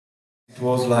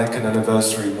was like an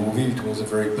anniversary movie. It was a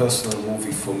very personal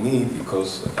movie for me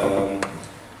because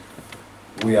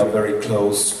we are very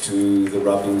close to the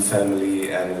Rabin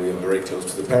family and we are very close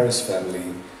to the Paris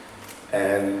family.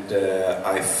 And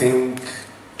I think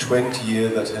 20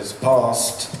 years that has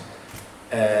passed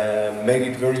made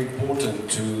it very important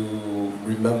to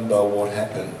remember what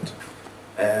happened.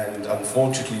 And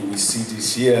unfortunately we see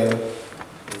this year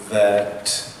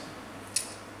that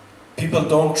people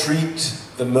don't treat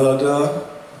the murder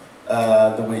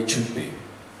the way it should be.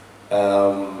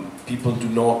 People do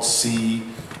not see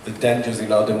the dangers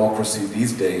in our democracy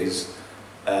these days,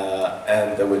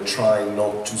 and they were trying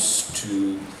not to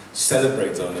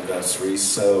celebrate the anniversary,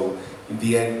 so in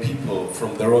the end people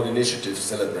from their own initiative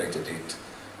celebrated it.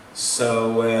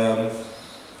 So,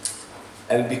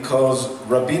 and because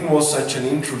Rabin was such an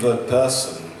introvert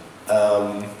person,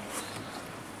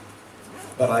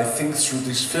 but I think through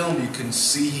this film you can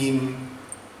see him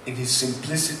in his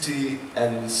simplicity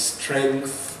and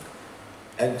strength,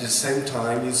 and at the same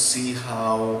time you see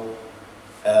how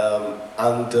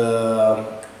under,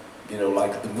 you know,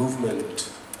 like the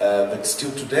movement but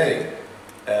still today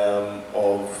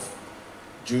of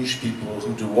Jewish people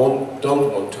who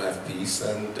don't want to have peace,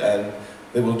 and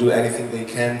they will do anything they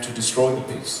can to destroy the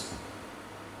peace.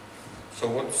 So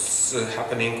what's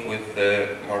happening with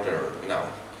the murderer now?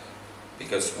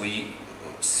 Because we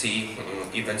see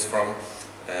events from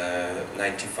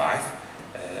 95,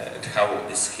 and how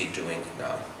is he doing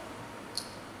now?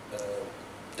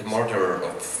 The murderer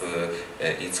of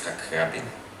Yitzhak Rabin.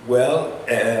 Well,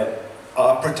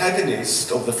 our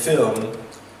protagonist of the film,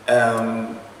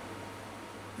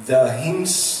 there are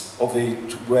hints of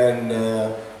it when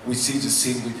we see the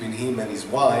scene between him and his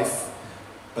wife,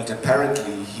 but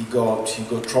apparently he got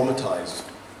traumatized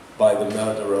by the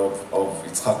murder of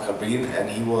Yitzhak Rabin, and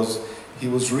he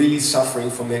was really suffering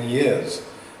for many years.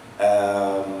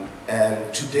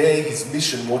 And today, his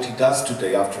mission, what he does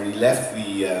today, after he left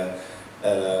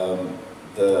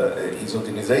his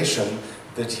organization,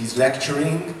 that he's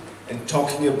lecturing and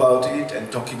talking about it,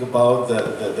 and talking about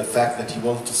the fact that he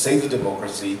wants to save the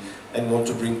democracy and want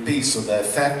to bring peace. So the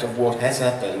effect of what has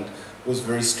happened was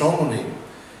very strong on him.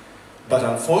 But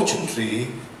unfortunately,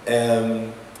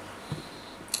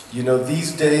 you know,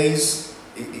 these days,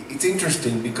 it's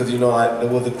interesting because, you know, there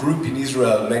was a group in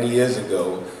Israel many years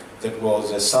ago that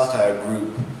was a satire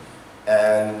group,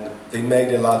 and they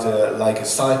made like a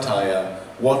satire,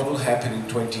 what will happen in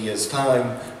 20 years'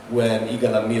 time when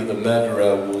Yigal Amir, the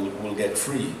murderer, will get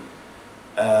free.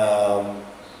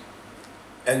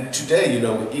 And today, you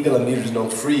know, Yigal Amir is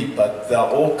not free, but there are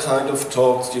all kind of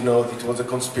talks, you know, it was a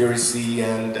conspiracy,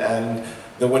 and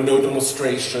there were no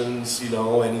demonstrations, you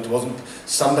know, and it wasn't,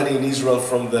 somebody in Israel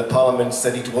from the parliament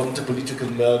said it wasn't a political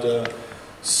murder.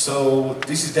 So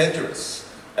this is dangerous.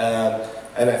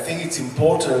 And I think it's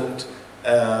important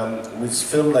with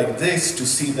film like this to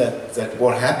see that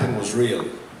what happened was real.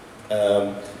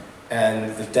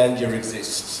 And the danger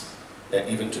exists,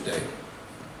 even today.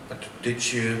 But did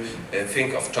you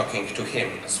think of talking to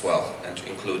him as well and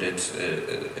include it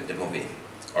in the movie?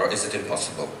 Or is it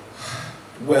impossible?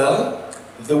 Well,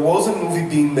 there was a movie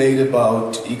being made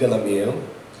about Yigal Amir.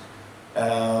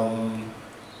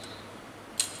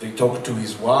 They talked to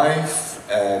his wife,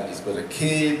 and he's got a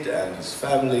kid, and his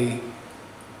family.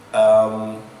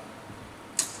 Well,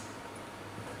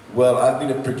 I've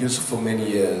been a producer for many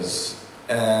years,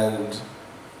 and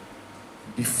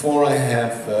before I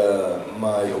have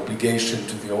my obligation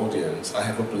to the audience, I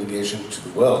have obligation to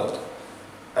the world.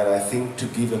 And I think to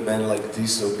give a man like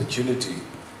this the opportunity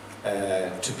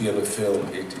to be on a film,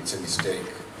 it's a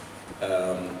mistake.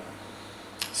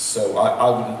 So I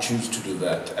wouldn't choose to do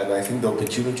that. And I think the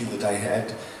opportunity that I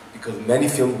had, because many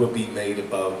films were being made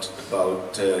about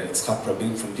Yitzhak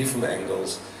Rabin from different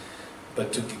angles,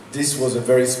 but this was a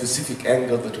very specific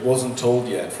angle that wasn't told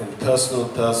yet, from a personal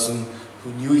person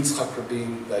who knew Yitzhak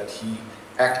Rabin, that he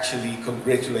actually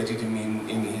congratulated him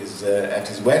at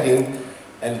his wedding,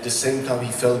 and at the same time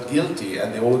he felt guilty,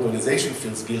 and the whole organization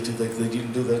feels guilty that they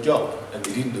didn't do their job, and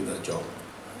they didn't do their job.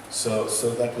 So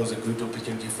that was a good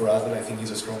opportunity for us, and I think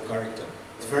he's a strong character.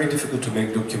 It's very difficult to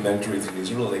make documentaries in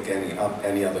Israel, like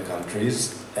any other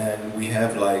countries, and we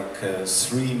have like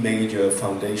 3 major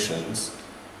foundations,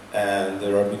 and the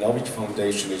Rabinovich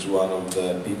Foundation is one of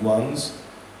the big ones.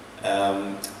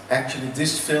 Actually,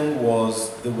 this film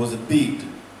there was a bid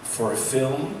for a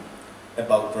film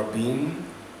about Rabin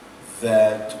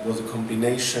that was a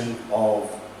combination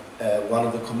of one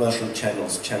of the commercial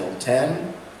channels, Channel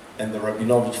 10, and the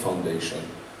Rabinovich Foundation.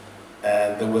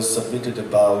 And there was submitted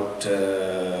about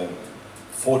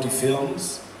 40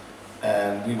 films,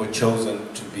 and we were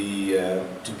chosen to be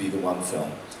the one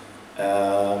film.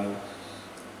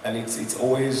 And it's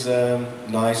always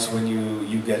nice when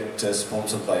you get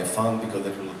sponsored by a fund, because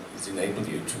it will enable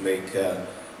you to make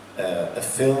a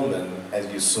film. And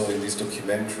as you saw in this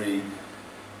documentary,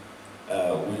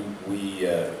 we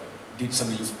did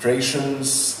some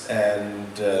illustrations,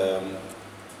 and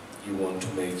you want to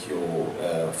make your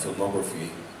filmography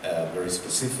very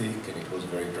specific, and it was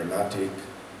very dramatic.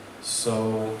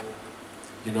 So,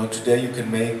 you know, today you can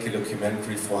make a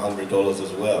documentary for $100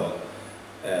 as well.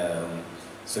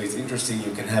 So it's interesting,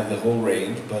 you can have the whole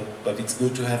range, but it's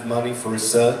good to have money for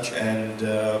research. And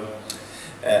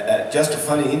just a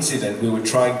funny incident, we were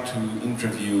trying to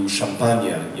interview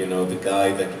Champagne, you know, the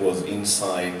guy that was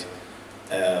inside,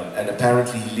 and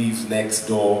apparently he lives next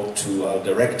door to our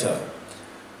director,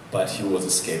 but he was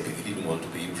escaping, he didn't want to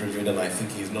be interviewed, and I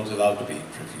think he's not allowed to be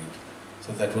interviewed.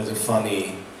 So that was a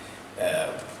funny,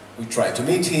 we tried to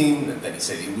meet him, and then he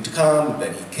said he would come, and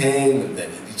then he came, and then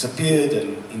he disappeared,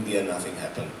 and in the end nothing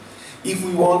happened. If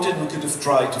we wanted, we could have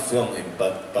tried to film him,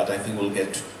 but I think we'll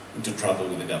get into trouble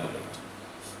with the government.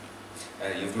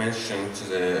 You've mentioned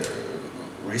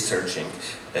researching.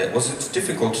 Was it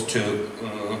difficult to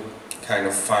kind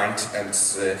of find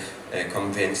and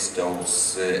convince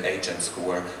those agents who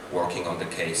were working on the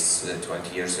case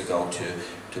 20 years ago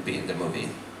to be in the movie?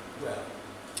 Well,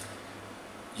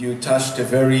 you touched a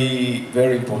very,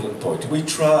 very important point. We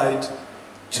tried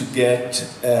to get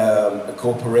a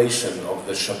cooperation of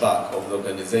the Shabak, of the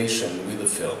organization, with the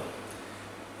film.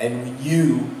 And we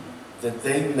knew that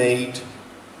they made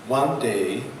one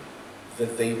day,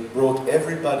 that they brought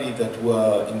everybody that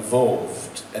were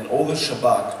involved and all the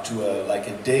Shabak to like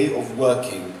a day of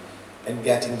working and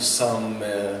getting some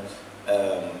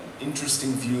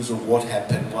interesting views of what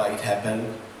happened, why it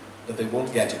happened, but they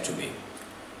won't get it to me.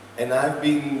 And I've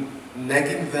been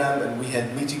nagging them, and we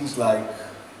had meetings, like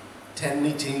 10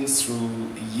 meetings through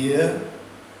a year,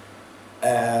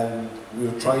 and we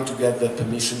were trying to get the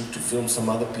permission to film some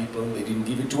other people, and they didn't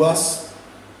give it to us.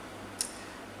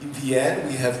 In the end,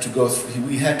 we had to go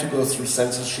through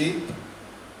censorship.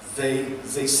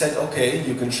 They said, okay,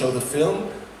 you can show the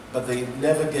film, but they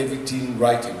never gave it in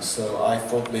writing. So I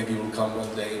thought maybe it will come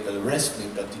one day and they'll arrest me,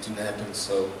 but it didn't happen,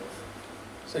 so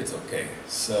it's okay.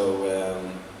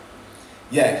 So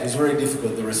yeah, it was very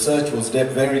difficult. The research was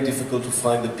very difficult to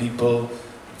find the people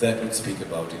that would speak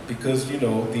about it, because, you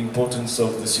know, the importance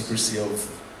of the secrecy of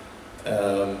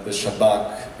the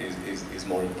Shabak is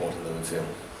more important than the film.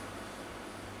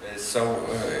 So,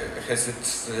 has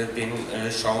it been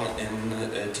shown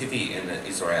in TV in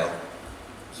Israel?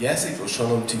 Yes, it was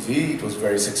shown on TV, it was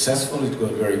very successful, it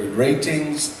got very good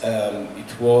ratings.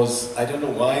 It was, I don't know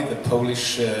why, the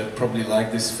Polish probably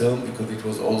liked this film, because it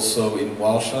was also in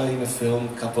Warsaw in a film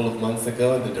a couple of months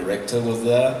ago, and the director was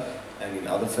there, and in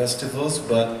other festivals.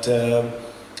 But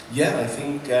yeah, I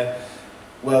think,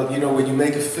 well, you know, when you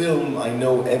make a film, I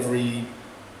know every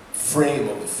frame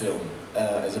of the film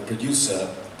as a producer,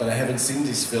 but I haven't seen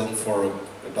this film for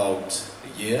about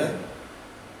a year,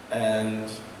 and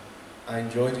I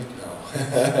enjoyed it now.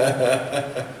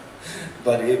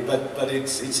 but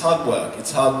it's hard work.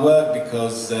 It's hard work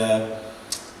because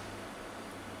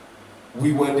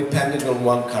we were dependent on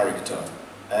one character,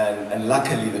 and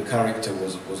luckily the character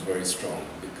was very strong,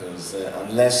 because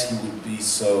unless he would be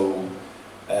so,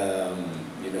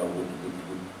 you know, would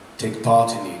take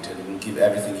part in it and would give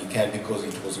everything he can because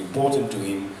it was important to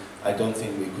him, I don't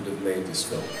think we could have made this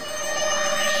film.